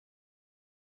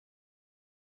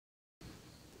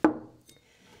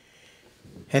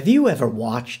Have you ever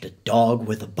watched a dog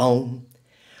with a bone?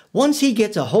 Once he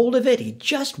gets a hold of it, he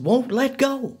just won't let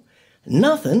go.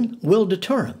 Nothing will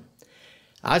deter him.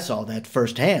 I saw that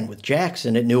firsthand with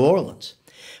Jackson at New Orleans.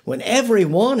 When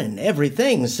everyone and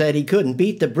everything said he couldn't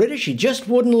beat the British, he just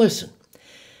wouldn't listen.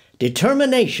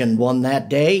 Determination won that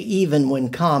day, even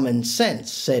when common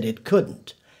sense said it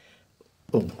couldn't.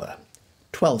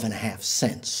 12.5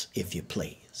 cents, if you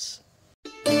please.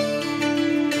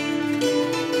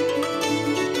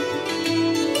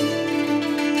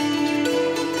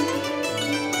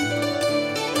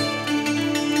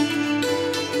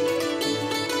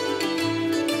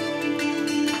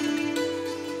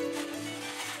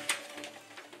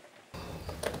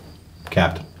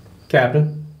 Captain.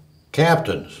 Captain.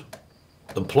 Captains,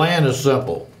 the plan is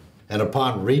simple, and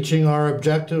upon reaching our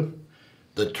objective,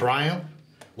 the triumph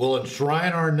will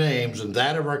enshrine our names and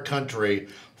that of our country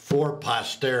for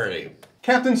posterity.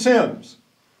 Captain Symmes,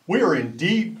 we are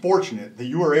indeed fortunate that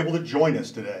you are able to join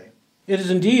us today. It is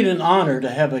indeed an honor to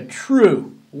have a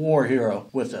true war hero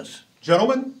with us.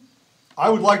 Gentlemen, I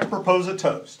would like to propose a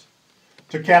toast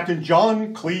to Captain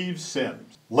John Cleves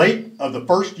Symmes, late of the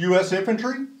 1st U.S.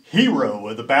 Infantry, hero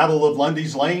of the Battle of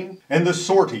Lundy's Lane and the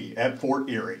sortie at Fort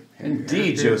Erie.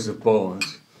 Indeed, Joseph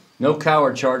Bolins. No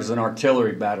coward charges an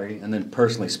artillery battery and then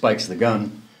personally spikes the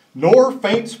gun. Nor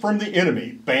faints from the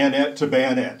enemy, bayonet to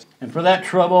bayonet. And for that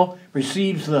trouble,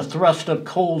 receives the thrust of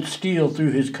cold steel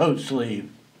through his coat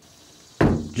sleeve.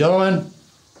 Gentlemen,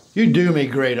 you do me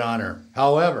great honor.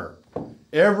 However,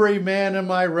 every man in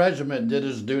my regiment did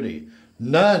his duty.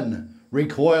 None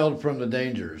recoiled from the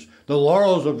dangers. The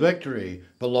laurels of victory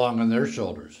belong on their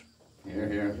shoulders. Hear,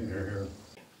 hear, hear, hear.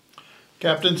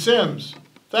 Captain Symmes,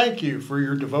 thank you for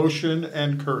your devotion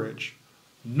and courage.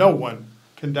 No one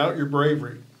can doubt your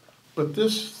bravery. But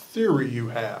this theory you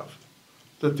have,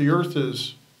 that the earth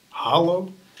is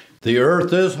hollow? The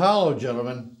earth is hollow,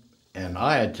 gentlemen, and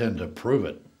I intend to prove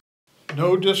it.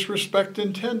 No disrespect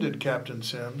intended, Captain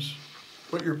Symmes,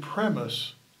 but your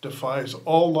premise defies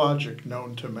all logic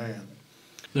known to man.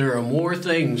 There are more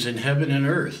things in heaven and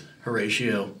earth,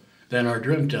 Horatio, than are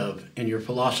dreamt of in your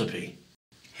philosophy.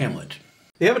 Hamlet.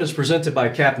 The evidence presented by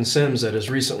Captain Symmes at his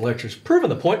recent lectures proven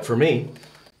the point for me.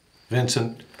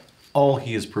 Vincent, all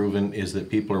he has proven is that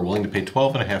people are willing to pay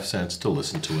 12.5 cents to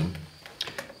listen to him.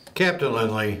 Captain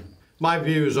Lindley, my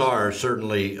views are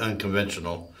certainly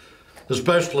unconventional,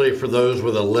 especially for those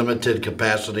with a limited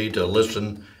capacity to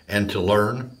listen and to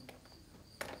learn.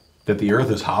 That the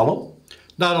earth is hollow?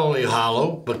 Not only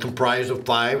hollow, but comprised of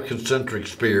 5 concentric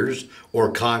spheres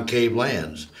or concave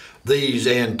lands. These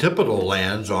antipodal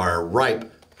lands are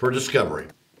ripe for discovery.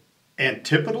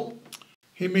 Antipodal?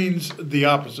 He means the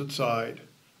opposite side.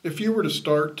 If you were to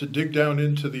start to dig down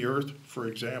into the earth, for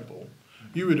example,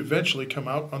 you would eventually come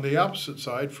out on the opposite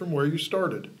side from where you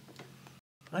started.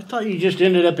 I thought you just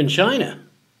ended up in China.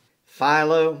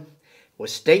 Philo, with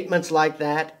statements like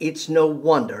that, it's no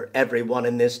wonder everyone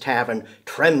in this tavern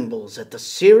trembles at the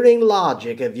searing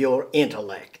logic of your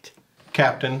intellect.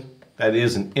 Captain, that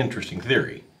is an interesting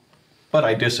theory, but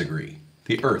I disagree.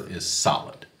 The earth is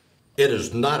solid. It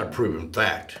is not a proven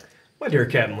fact. My dear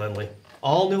Captain Lindley,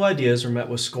 all new ideas are met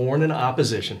with scorn and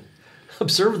opposition.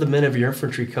 Observe the men of your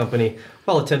infantry company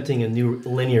while attempting a new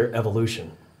linear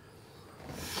evolution.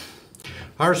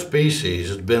 Our species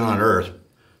has been on Earth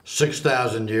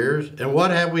 6,000 years, and what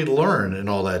have we learned in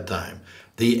all that time?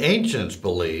 The ancients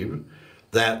believed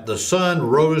that the sun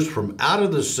rose from out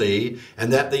of the sea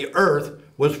and that the earth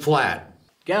was flat.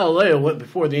 Galileo went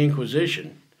before the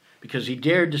Inquisition because he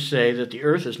dared to say that the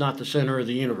earth is not the center of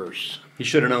the universe. He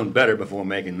should have known better before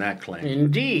making that claim.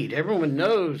 Indeed, everyone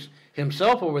knows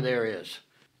himself over there is.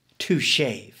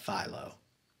 Touché, Philo.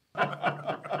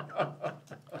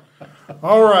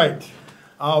 All right,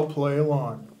 I'll play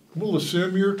along. We'll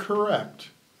assume you're correct.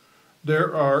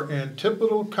 There are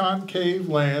antipodal concave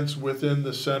lands within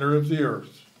the center of the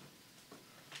earth.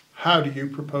 How do you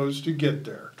propose to get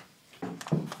there?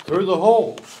 Through the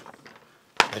holes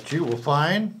that you will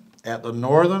find at the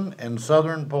northern and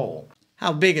southern pole.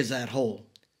 How big is that hole,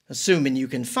 assuming you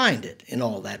can find it in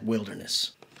all that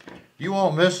wilderness? You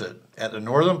won't miss it. At the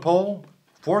northern pole,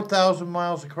 4,000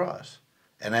 miles across,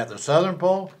 and at the southern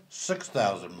pole,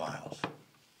 6,000 miles.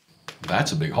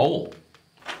 That's a big hole.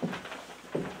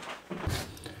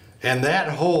 And that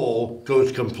hole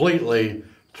goes completely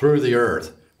through the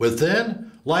earth.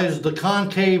 Within lies the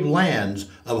concave lands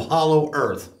of hollow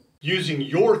earth. Using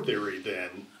your theory,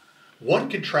 then, one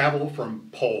could travel from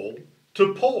pole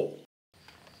to pole.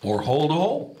 Or hole to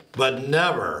hole. But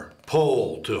never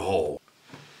pole to hole.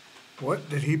 What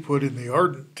did he put in the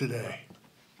ardent today?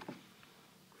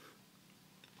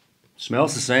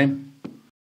 Smells the same.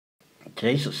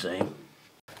 Tastes the same.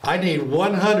 I need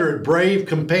 100 brave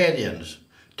companions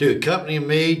to accompany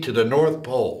me to the North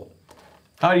Pole.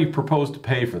 How do you propose to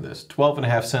pay for this?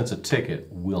 12.5 cents a ticket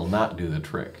will not do the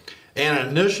trick. An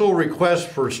initial request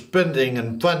for spending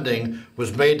and funding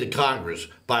was made to Congress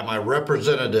by my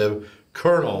representative,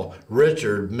 Colonel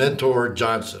Richard Mentor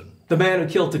Johnson. The man who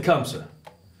killed Tecumseh.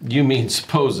 You mean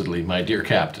supposedly, my dear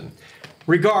Captain.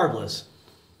 Regardless,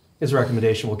 his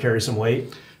recommendation will carry some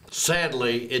weight.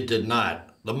 Sadly, it did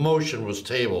not. The motion was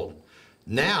tabled.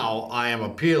 Now I am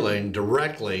appealing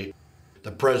directly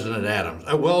to President Adams,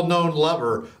 a well-known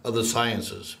lover of the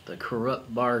sciences. The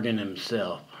corrupt bargain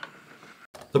himself.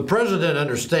 The President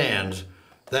understands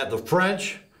that the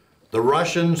French, the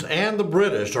Russians, and the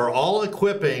British are all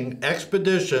equipping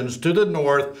expeditions to the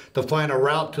north to find a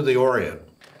route to the Orient.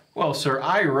 Well, sir,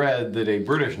 I read that a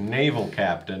British naval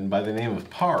captain by the name of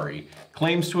Parry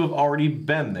claims to have already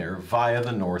been there via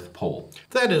the North Pole.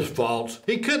 That is false.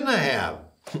 He couldn't have.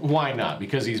 Why not?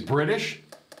 Because he's British?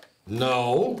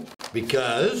 No,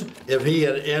 because if he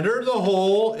had entered the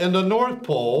hole in the North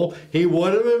Pole, he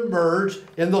would have emerged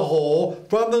in the hole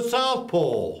from the South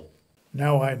Pole.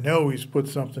 Now I know he's put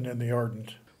something in the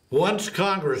Ardent. Once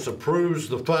Congress approves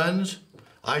the funds,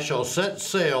 I shall set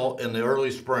sail in the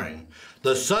early spring.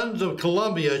 The sons of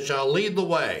Columbia shall lead the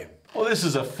way. Well, this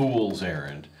is a fool's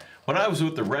errand. When I was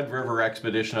with the Red River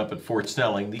expedition up at Fort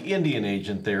Snelling, the Indian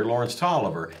agent there, Lawrence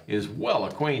Tolliver, is well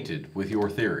acquainted with your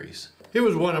theories. He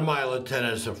was one of my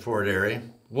lieutenants at Fort Erie.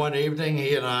 One evening,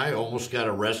 he and I almost got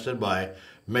arrested by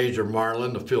Major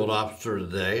Marlin, the field officer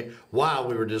of the day, while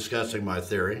we were discussing my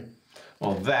theory.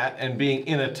 Well, that and being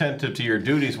inattentive to your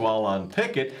duties while on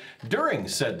picket during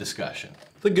said discussion.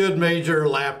 The good major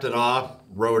laughed it off,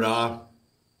 rode off,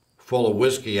 full of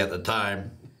whiskey at the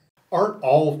time. Aren't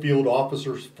all field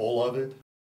officers full of it?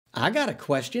 I got a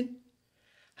question.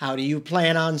 How do you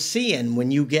plan on seeing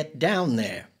when you get down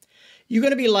there? You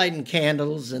going to be lighting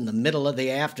candles in the middle of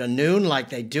the afternoon like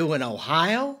they do in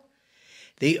Ohio?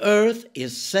 The earth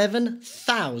is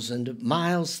 7,000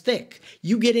 miles thick.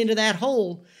 You get into that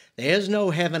hole, there's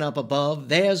no heaven up above,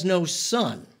 there's no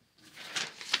sun.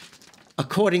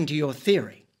 According to your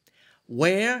theory,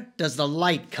 where does the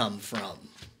light come from?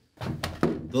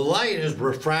 The light is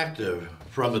refractive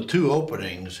from the two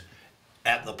openings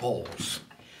at the poles.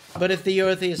 But if the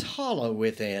earth is hollow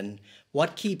within,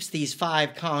 what keeps these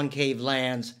 5 concave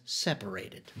lands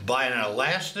separated? By an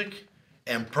elastic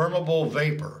and permeable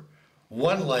vapor.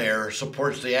 One layer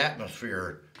supports the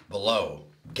atmosphere below.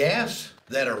 Gas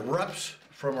that erupts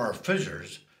from our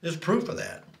fissures is proof of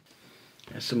that.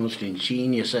 That's the most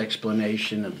ingenious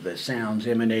explanation of the sounds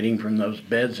emanating from those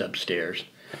beds upstairs.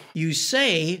 You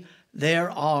say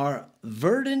there are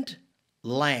verdant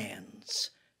lands.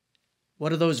 What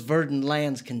do those verdant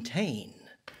lands contain?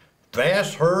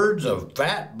 Vast herds of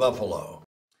fat buffalo.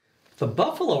 If the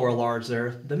buffalo are large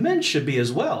there, the men should be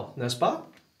as well, n'est-ce pas?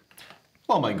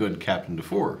 Well, my good Captain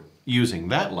Dufour, using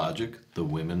that logic, the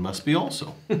women must be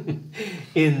also.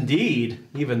 Indeed,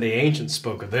 even the ancients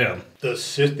spoke of them. The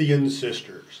Scythian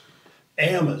sisters,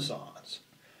 Amazons.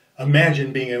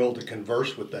 Imagine being able to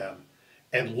converse with them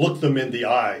and look them in the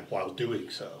eye while doing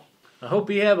so. I hope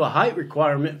you have a height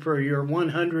requirement for your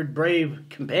 100 brave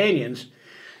companions.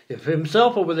 If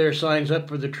himself over there signs up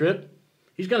for the trip,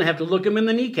 he's going to have to look him in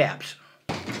the kneecaps.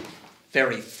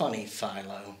 Very funny,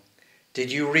 Philo.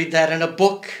 Did you read that in a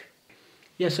book?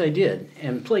 Yes, I did.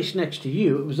 And placed next to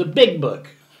you, it was a big book.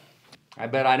 I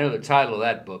bet I know the title of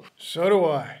that book. So do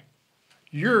I.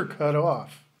 You're cut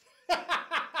off.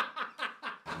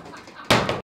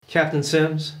 Captain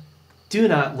Symmes, do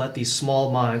not let these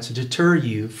small minds deter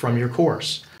you from your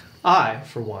course. I,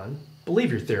 for one,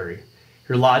 believe your theory.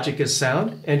 Your logic is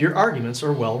sound, and your arguments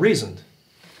are well reasoned.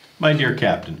 My dear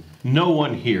Captain, no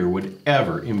one here would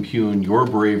ever impugn your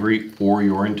bravery or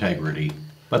your integrity,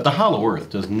 but the hollow earth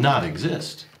does not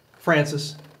exist.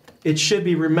 Francis, it should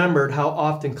be remembered how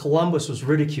often Columbus was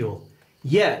ridiculed,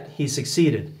 yet he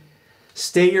succeeded.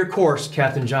 Stay your course,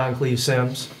 Captain John Cleves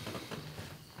Symmes.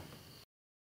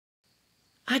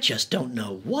 I just don't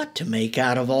know what to make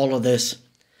out of all of this.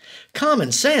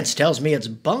 Common sense tells me it's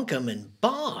bunkum and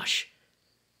bosh.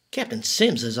 Captain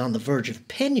Symmes is on the verge of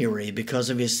penury because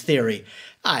of his theory.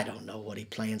 I don't know what he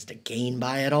plans to gain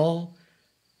by it all.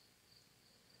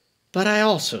 But I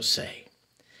also say,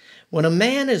 when a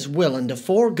man is willing to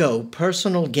forego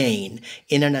personal gain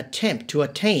in an attempt to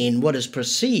attain what is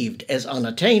perceived as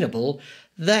unattainable,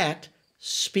 that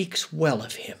speaks well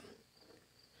of him.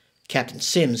 Captain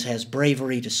Symmes has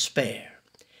bravery to spare.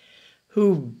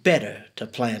 Who better to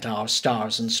plant our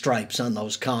stars and stripes on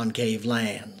those concave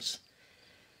lands?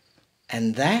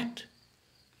 And that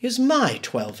is my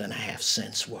 12.5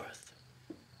 cents worth.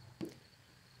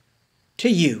 To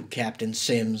you, Captain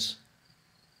Symmes,